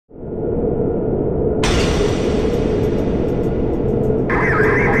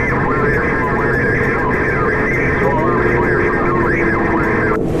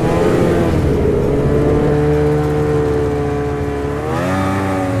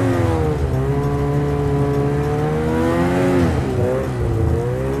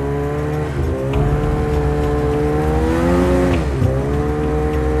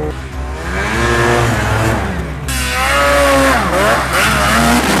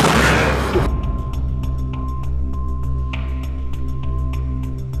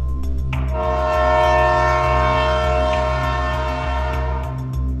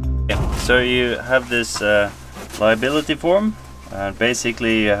So you have this liability form, and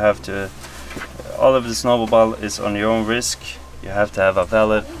basically you have to, all of the snowmobile is on your own risk. You have to have a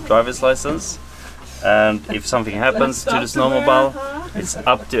valid driver's license, and if something happens to the snowmobile, it's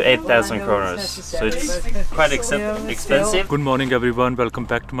up to 8,000 kroners. So it's quite expensive. Good morning everyone, welcome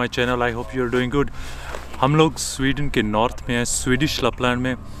back to my channel. I hope you are doing good. हम लोग Sweden के north में हैं, Swedish Lapland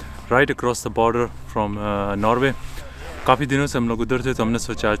में, right across the border from Norway. काफ़ी दिनों से हम लोग उधर थे, तो हमने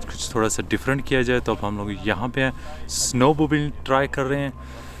सोचा आज कुछ थोड़ा सा डिफरेंट किया जाए। तो अब हम लोग यहाँ पे हैं, स्नोमोबाइल ट्राई कर रहे हैं।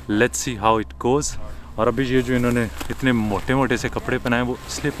 Let's see how it goes. और अभी ये जो इन्होंने इतने मोटे मोटे से कपड़े पहनाए, वो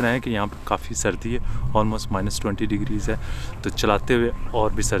इसलिए पहनाए कि यहाँ पे काफ़ी सर्दी है, ऑलमोस्ट -20 डिग्रीज़ है, तो चलाते हुए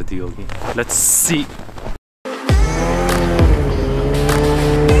और भी सर्दी होगी। Let's see.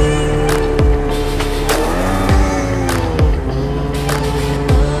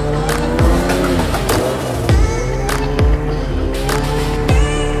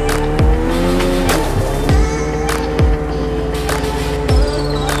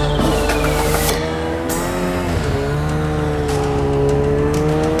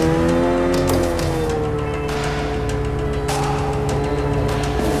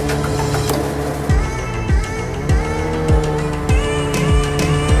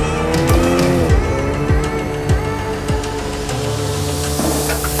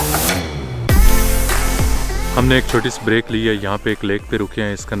 हमने एक छोटी सी ब्रेक ली है, यहाँ पे एक लेक पे रुके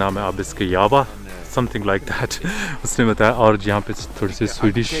हैं, इसका नाम है आबिस्को यावा, समथिंग लाइक दैट उसने बताया। और यहाँ पे थोड़ी सी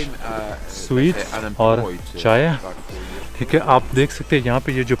स्वीडिश स्वीट और चाय है, ठीक है। आप देख सकते हैं यहाँ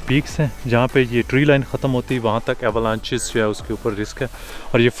पे ये जो पीक्स हैं, जहाँ पे ये ट्री लाइन ख़त्म होती है, वहाँ तक एवलांचेस जो है उसके ऊपर रिस्क है।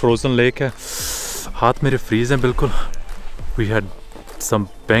 और ये फ्रोज़न लेक है, हाथ मेरे फ्रीज़ हैं बिल्कुल। वी हैड सम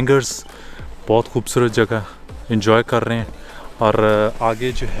बैंगर्स, बहुत खूबसूरत जगह, इंजॉय कर रहे हैं। और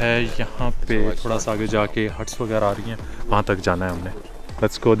आगे जो है यहाँ पे थोड़ा सा आगे जाके हट्स वगैरह आ रही हैं, वहाँ तक जाना है हमने।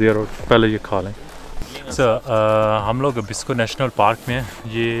 Let's go there. और पहले ये खा लें। हम लोग अबिस्को नेशनल पार्क में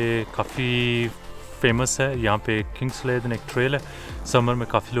हैं। ये काफ़ी फेमस है, यहाँ पे किंग्स लेदन एक ट्रेल है। समर में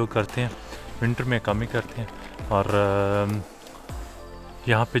काफ़ी लोग करते हैं, विंटर में कम ही करते हैं। और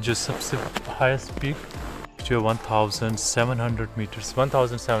यहाँ पे जो सबसे हाईएस्ट पीक जो 1700 मीटर्स,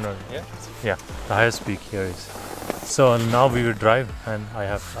 1700 या the highest peak here is. So now we will drive, and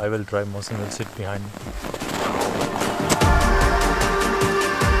I will drive. Mohsin will sit behind me.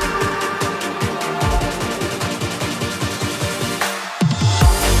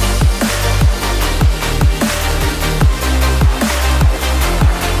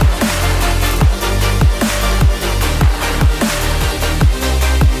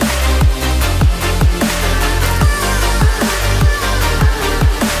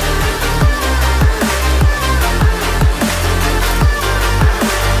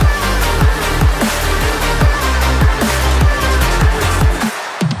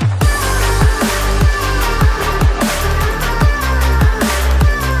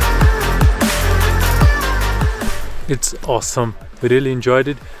 It's awesome. We really enjoyed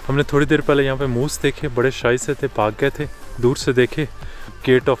it. हमने थोड़ी देर पहले यहाँ पे मूस देखे, बड़े शाई से थे, भाग गए थे, दूर से देखे।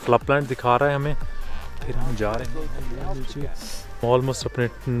 गेट ऑफ लैपलैंड दिखा रहा है हमें। फिर हम जा रहे हैं, ऑलमोस्ट अपने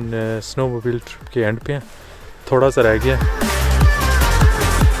स्नोमोबाइल ट्रिप के एंड पे हैं, थोड़ा सा रह गया।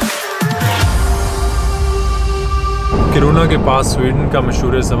 किरूना के पास स्वीडन का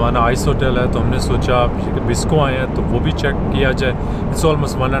मशहूर ज़माना आइसहोटल है, तो हमने सोचा अबिस्को आए हैं तो वो भी चेक किया जाए। It's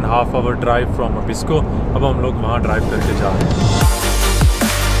almost 1.5 hour drive from अबिस्को। अब हम लोग वहाँ ड्राइव करके जा रहे हैं।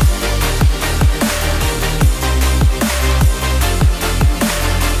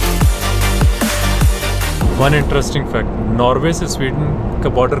 वन इंटरेस्टिंग फैक्ट, नॉर्वे से स्वीडन का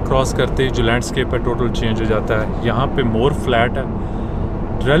बॉर्डर क्रॉस करते ही जो लैंडस्केप है टोटल चेंज हो जाता है। यहाँ पे मोर फ्लैट है,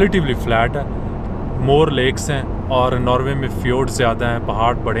 रिलेटिवली फ्लैट है, मोर लेक्स हैं, और नॉर्वे में फ्योर्ड ज़्यादा हैं,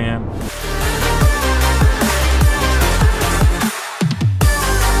 पहाड़ बड़े हैं।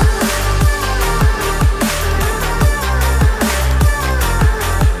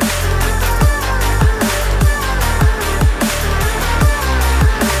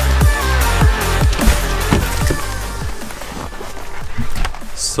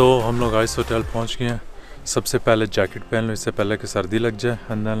 हम लोग आइसहोटल पहुंच गए हैं। सबसे पहले जैकेट पहन लो, इससे पहले कि सर्दी लग जाए।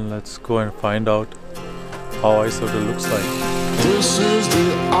 And then let's go and find out how Icehotel looks like. This is the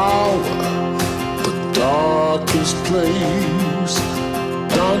hour, the darkest place.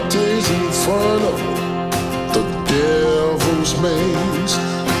 Dante's Inferno, the devil's maze.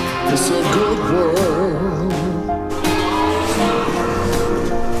 It's a good world.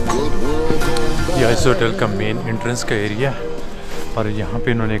 Good world. ये Icehotel का main entrance का area है, और यहाँ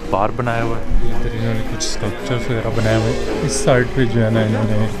पे इन्होंने एक बार बनाया हुआ है। इधर इन्होंने कुछ स्ट्रक्चर्स वगैरह बनाए हुए हैं। इस साइड पे जो है ना,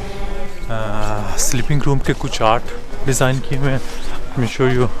 इन्होंने स्लीपिंग रूम के कुछ आर्ट डिज़ाइन किए हुए हैं। मैं शो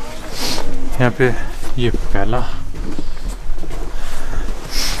यू यहाँ पे ये पहला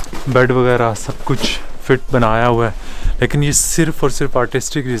बेड वगैरह सब कुछ फिट बनाया हुआ है, लेकिन ये सिर्फ और सिर्फ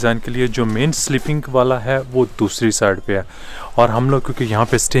आर्टिस्टिक डिज़ाइन के लिए। जो मेन स्लीपिंग वाला है वो दूसरी साइड पे है, और हम लोग क्योंकि यहाँ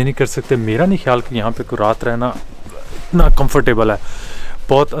पे स्टे नहीं कर सकते, मेरा नहीं ख्याल कि यहाँ पे कोई रात रहना इतना कंफर्टेबल है।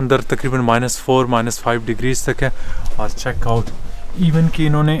 बहुत अंदर तकरीबन -4 -5 डिग्रीज तक है। और चेक आउट, इवन कि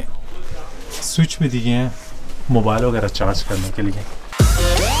इन्होंने स्विच भी दिए हैं मोबाइल वगैरह चार्ज करने के लिए।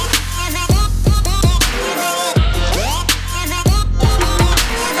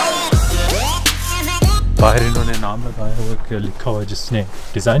 बाहर इन्होंने नाम लगाया हुआ है, लिखा हुआ है जिसने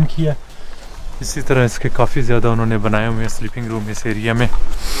डिज़ाइन किया। इसी तरह इसके काफ़ी ज़्यादा उन्होंने बनाए हुए हैं स्लीपिंग रूम इस एरिया में।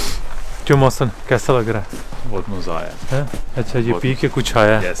 क्यों मौसम कैसा लग रहा है? बहुत मज़ा आया है। अच्छा, ये पी के कुछ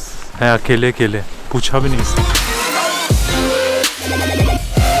आया है? है अकेले अकेले, पूछा भी नहीं इसने।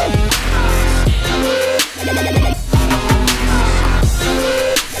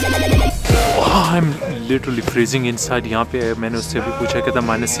 I am literally freezing inside. यहाँ पे मैंने उससे भी पूछा कि था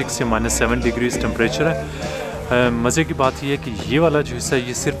 -6 से -7 डिग्रीज टेम्परेचर है। मज़े की बात यह है कि ये वाला जो हिस्सा है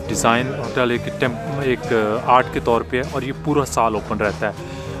ये सिर्फ डिज़ाइन होटल एक आर्ट के तौर पे है, और ये पूरा साल ओपन रहता है।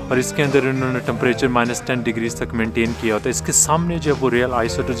 और इसके अंदर इन्होंने टेम्परेचर -10 डिग्रीज तक मेंटेन किया होता है। इसके सामने जो वो रियल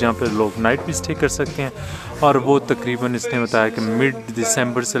आइस होटल जहाँ पे लोग नाइट भी स्टे कर सकते हैं, और वो तकरीबन इसने बताया कि मिड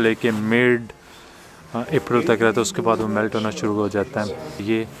दिसंबर से लेके मिड अप्रैल तक रहता है। उसके बाद वो मेल्ट होना शुरू हो जाता है।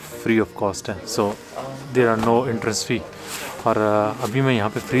 ये फ्री ऑफ कॉस्ट है, so there are no entrance fee. और अभी मैं यहाँ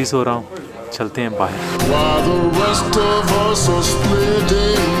पे फ्रीज़ हो रहा हूँ, चलते हैं बाहर।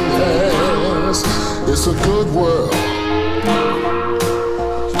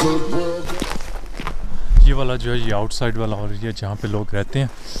 ये वाला जो है ये आउटसाइड वाला और ये जहाँ पे लोग रहते हैं।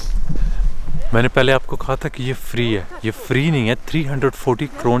 मैंने पहले आपको कहा था कि ये फ्री है, ये फ्री नहीं है। 340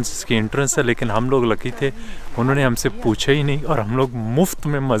 क्रोन्स इसकी एंट्रेंस है, लेकिन हम लोग लकी थे, उन्होंने हमसे पूछा ही नहीं और हम लोग मुफ्त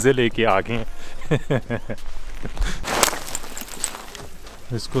में मज़े लेके आ गए हैं।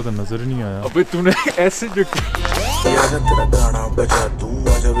 इसको तो नज़र नहीं आया। अबे तूने ऐसे जो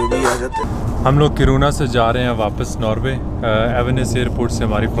हम लोग किरूना से जा रहे हैं वापस नॉर्वे। एवेनिस एयरपोर्ट से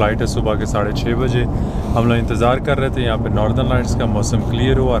हमारी फ़्लाइट है सुबह के 6:30 बजे। हम लोग इंतज़ार कर रहे थे यहाँ पे नॉर्दर्न लाइट्स का। मौसम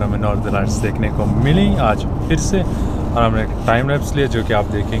क्लियर हुआ और हमें नॉर्दर्न लाइट्स देखने को मिली आज फिर से, और हमने टाइम लैप्स लिया जो कि आप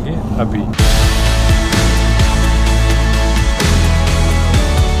देखेंगे अभी।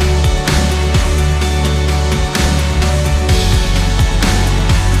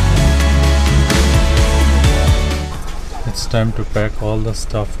 It's time to pack all the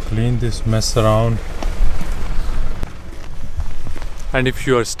stuff, clean this mess around. And if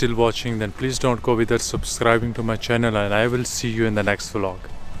you are still watching, then please don't go without subscribing to my channel, and I will see you in the next vlog.